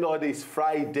 and thank God it's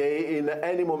Friday. In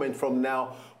any moment from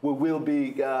now, we will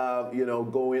be,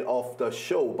 going off the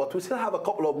show. But we still have a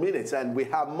couple of minutes, and we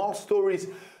have more stories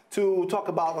to talk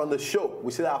about on the show.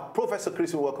 We still have Professor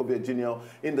Chris Nwokobi Jr.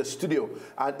 in the studio,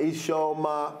 and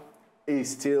Ishoma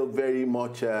is still very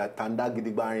much Tanda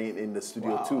Gidigbari in the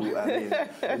studio too. I mean,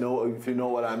 if you know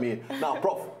what I mean. Now,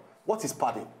 Prof, what is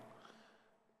padding?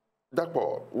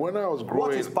 Dakpo, when I was growing...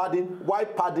 What is padding? Why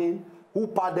padding? Who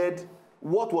padded?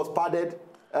 What was padded?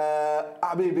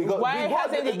 I mean, because why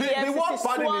hasn't the word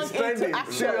padding is trending.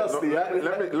 Seriously.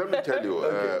 Let me tell you,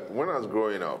 when I was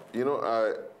growing up,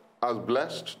 I was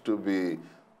blessed to be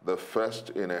the first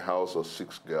in a house of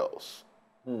 6 girls.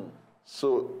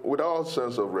 So with all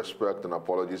sense of respect and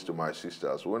apologies to my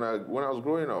sisters, when I was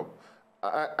growing up,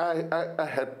 I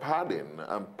had padding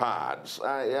and pads.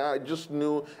 I just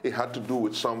knew it had to do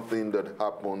with something that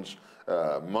happens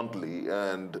monthly,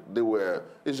 and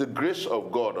it's a grace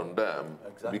of God on them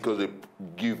because they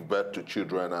give birth to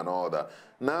children and all that.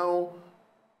 Now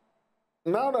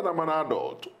that I'm an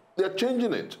adult, they're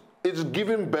changing it. It's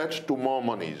giving birth to more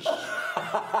monies.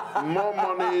 More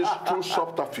monies through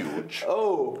subterfuge.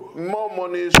 More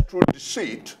monies through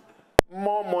deceit.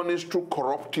 More monies through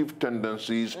corruptive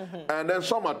tendencies. And then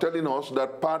some are telling us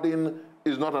that padding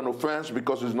is not an offense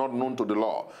because it's not known to the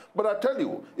law. But I tell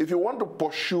you, if you want to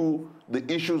pursue the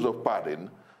issues of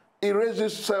padding, it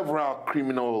raises several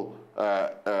criminal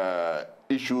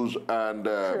issues and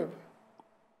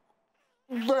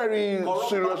very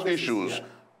serious issues. Yeah.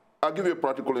 I'll give you a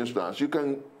practical instance. You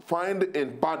can find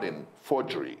in padding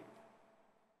forgery.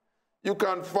 You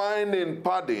can find in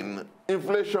padding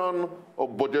inflation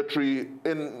of budgetary,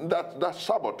 and that's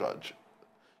sabotage.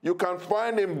 You can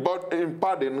find in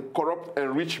padding corrupt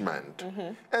enrichment.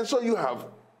 And so you have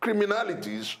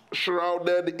criminalities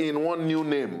shrouded in one new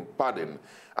name, padding.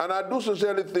 And I do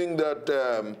sincerely think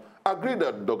that, I agree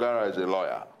that Dogara is a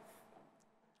lawyer.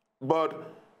 But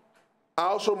I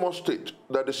also must state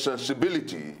that the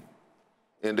sensibility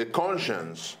and the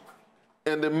conscience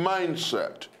and the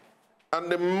mindset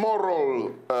and the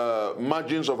moral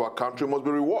margins of our country must be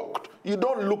reworked. You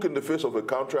don't look in the face of a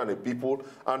country and a people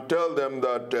and tell them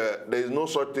that there is no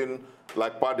such thing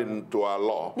like pardon to our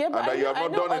law, yeah, but and that you have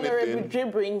not done anything.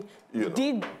 Jibrin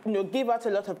did give out a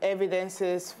lot of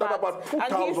evidences, facts, about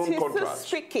 2,000 and he's contracts.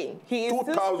 still speaking. He is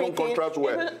 2,000 contracts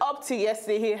even up to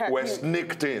yesterday, were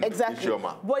sneaked in. Exactly.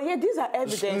 Isioma. But yeah, these are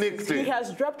evidences. He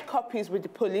has dropped copies with the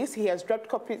police. He has dropped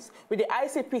copies with the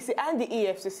ICPC and the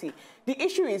EFCC. The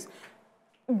issue is,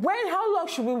 how long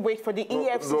should we wait for the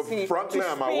EFCC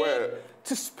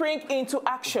to spring into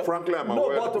action? Frankly, I'm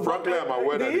aware that the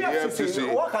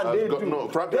EFCC what can they do? No,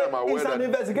 frankly, I'm aware that the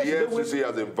EFCC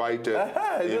has invited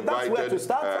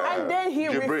and then he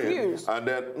Jibrin, refused. And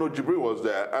then, no, Jibrin was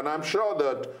there. And I'm sure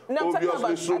that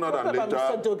obviously sooner than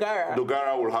later,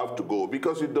 Dogara will have to go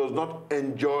because he does not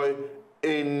enjoy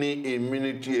any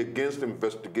immunity against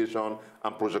investigation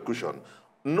and prosecution.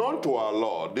 Known to our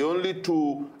law, the only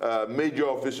two major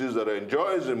offices that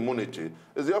enjoys immunity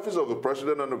is the office of the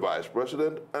president and the vice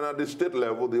president, and at the state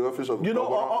level, the office of the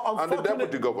governor and the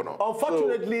deputy governor.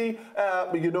 Unfortunately,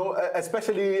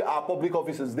 especially our public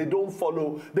officers, they don't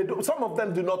follow. Some of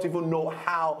them do not even know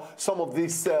how some of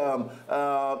these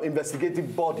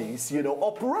investigative bodies,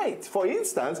 operate. For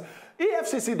instance,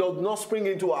 EFCC does not spring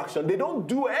into action. They don't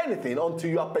do anything until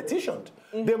you are petitioned.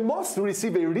 They must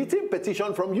receive a written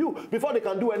petition from you before they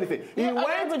can do anything. He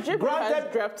has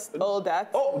dropped all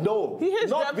that. Oh, no, he has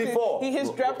not before. He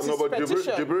has dropped his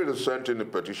petition. Jibril has sent in a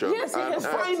petition. Yes, he has.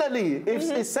 Finally,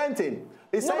 it's sent in.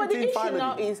 It's sent in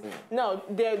finally. Now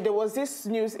there was this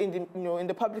news in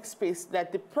the public space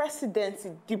that the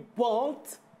presidency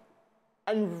debunked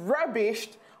and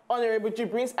rubbished Honorable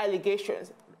Jibrin's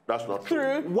allegations. That's not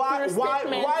true. Why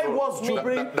was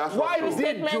Jibrin? Why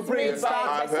did Jibrin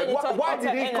start? Why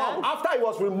did he come after he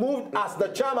was removed as the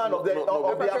chairman of the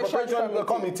arbitration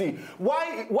committee?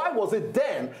 Why was it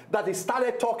then that he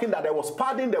started talking that there was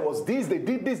pardon, there was this, they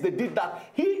did this, they did that?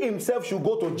 He himself should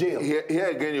go to jail. Here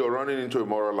again, you're running into a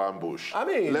moral ambush. I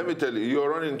mean, let me tell you, you're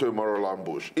running into a moral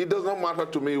ambush. It does not matter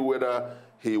to me whether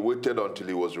he waited until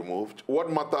he was removed.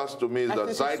 What matters to me is that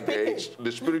zeitgeist,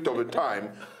 the spirit of the time,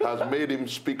 has made him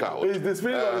speak out. It's the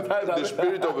spirit of the time. The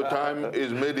spirit of the time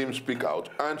has made him speak out.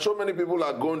 And so many people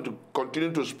are going to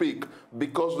continue to speak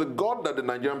because the God that the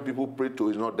Nigerian people pray to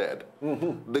is not dead.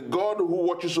 The God who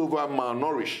watches over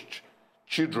malnourished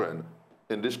children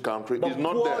in this country is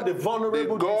not dead. The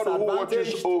vulnerable, the God who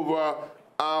watches over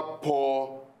our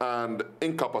poor and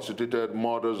incapacitated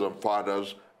mothers and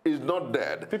fathers is not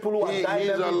dead. People who are dying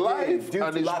he's alive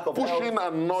and is pushing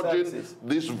and nudging services.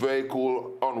 this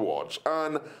vehicle onwards.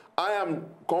 And I am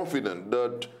confident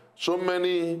that so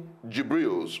many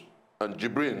Jibrils and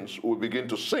Jibrins will begin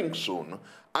to sink soon.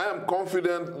 I am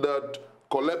confident that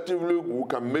collectively we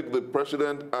can make the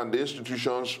president and the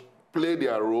institutions play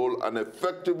their role, and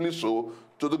effectively so,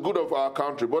 to the good of our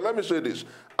country. But let me say this.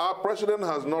 Our president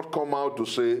has not come out to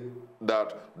say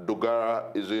that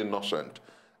Dogara is innocent.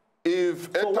 If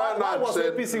so why was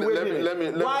APC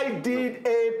wading why did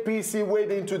APC wade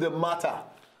into the matter?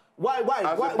 Why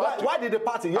did the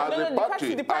party? I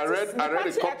read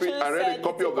a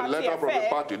copy of the letter from the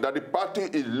party that the party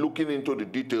is looking into the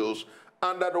details,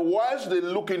 and that whilst they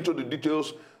look into the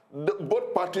details,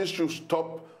 both parties should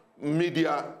stop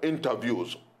media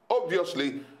interviews.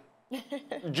 Obviously,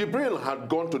 Jibril had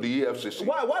gone to the EFCC.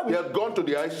 He had gone to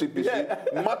the ICPC.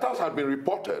 Yeah. Matters had been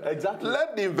reported. Exactly.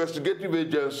 Let the investigative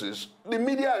agencies, the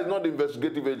media is not the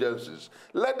investigative agencies,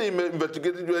 let the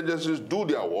investigative agencies do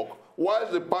their work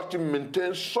whilst the party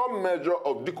maintains some measure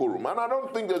of decorum. And I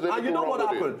don't think there's anything wrong with it.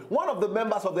 And you know what happened? One of the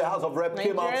members of the House of Rep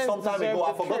came out some time ago.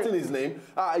 I've forgotten his name.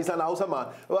 He's an Hausa man.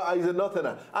 He's a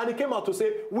Northerner. And he came out to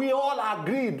say, we all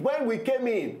agreed when we came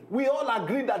in, we all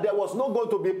agreed that there was not going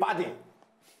to be pardon.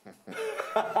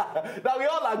 That we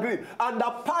all agree, and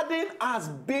the pardon has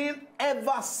been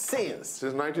ever since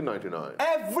 1999.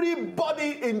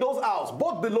 Everybody in those houses,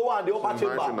 both the lower and the upper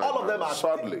chamber, all of them are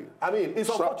sadly. I mean, it's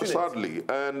unfortunate. Sadly,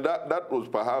 and that was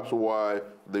perhaps why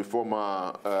the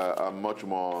former, much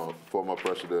more former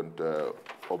President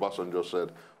Obasanjo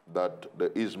said that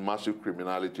there is massive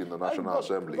criminality in the National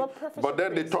Assembly. But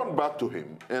then they turned back to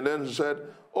him and then said,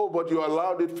 oh, but you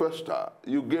allowed it fester.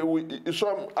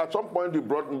 At some point, you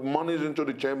brought monies into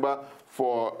the chamber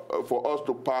for us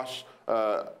to pass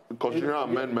constitutional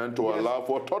amendment to allow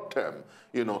for a third term.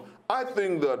 You know, I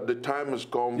think that the time has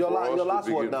come for us your last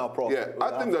to begin. word now, Prof. Yeah,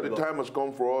 I think that the time has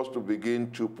come for us to begin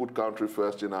to put country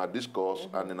first in our discourse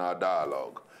and in our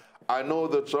dialogue. I know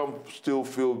that some still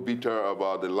feel bitter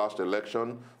about the last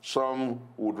election. Some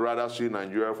would rather see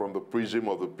Nigeria from the prism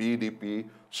of the PDP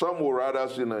Some would rather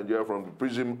see Nigeria from the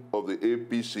prism of the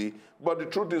APC. But the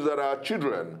truth is that our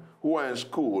children who are in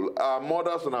school, our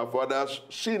mothers and our fathers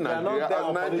see Nigeria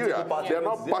as Nigeria. They are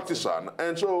not partisan.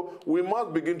 And so we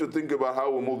must begin to think about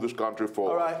how we move this country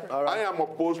forward. All right. I am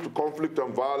opposed to conflict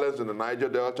and violence in the Niger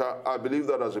Delta. I believe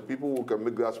that as a people we can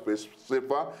make that space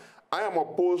safer. I am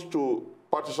opposed to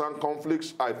partisan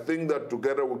conflicts. I think that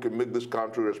together we can make this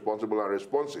country responsible and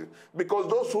responsive. Because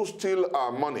those who steal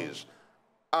our monies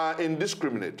are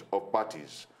indiscriminate of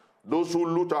parties. Those who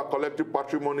loot our collective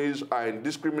patrimonies are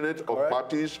indiscriminate of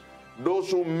parties.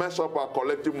 Those who mess up our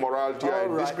collective morality are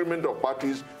indiscriminate of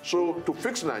parties. So to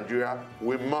fix Nigeria,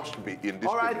 we must be indiscriminate.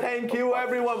 All right, thank you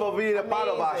everyone for being a part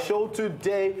of our show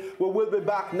today. We will be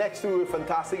back next week with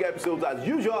fantastic episodes as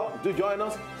usual. Do join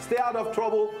us. Stay out of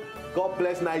trouble. God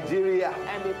bless Nigeria.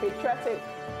 And be patriotic.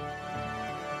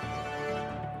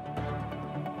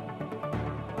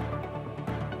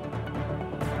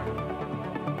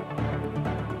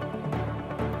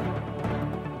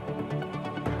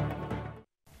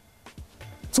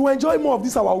 To enjoy more of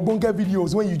these our Ogbonge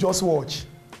videos when you just watch,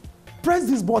 press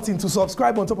this button to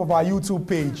subscribe on top of our YouTube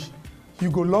page.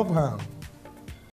 You go love am.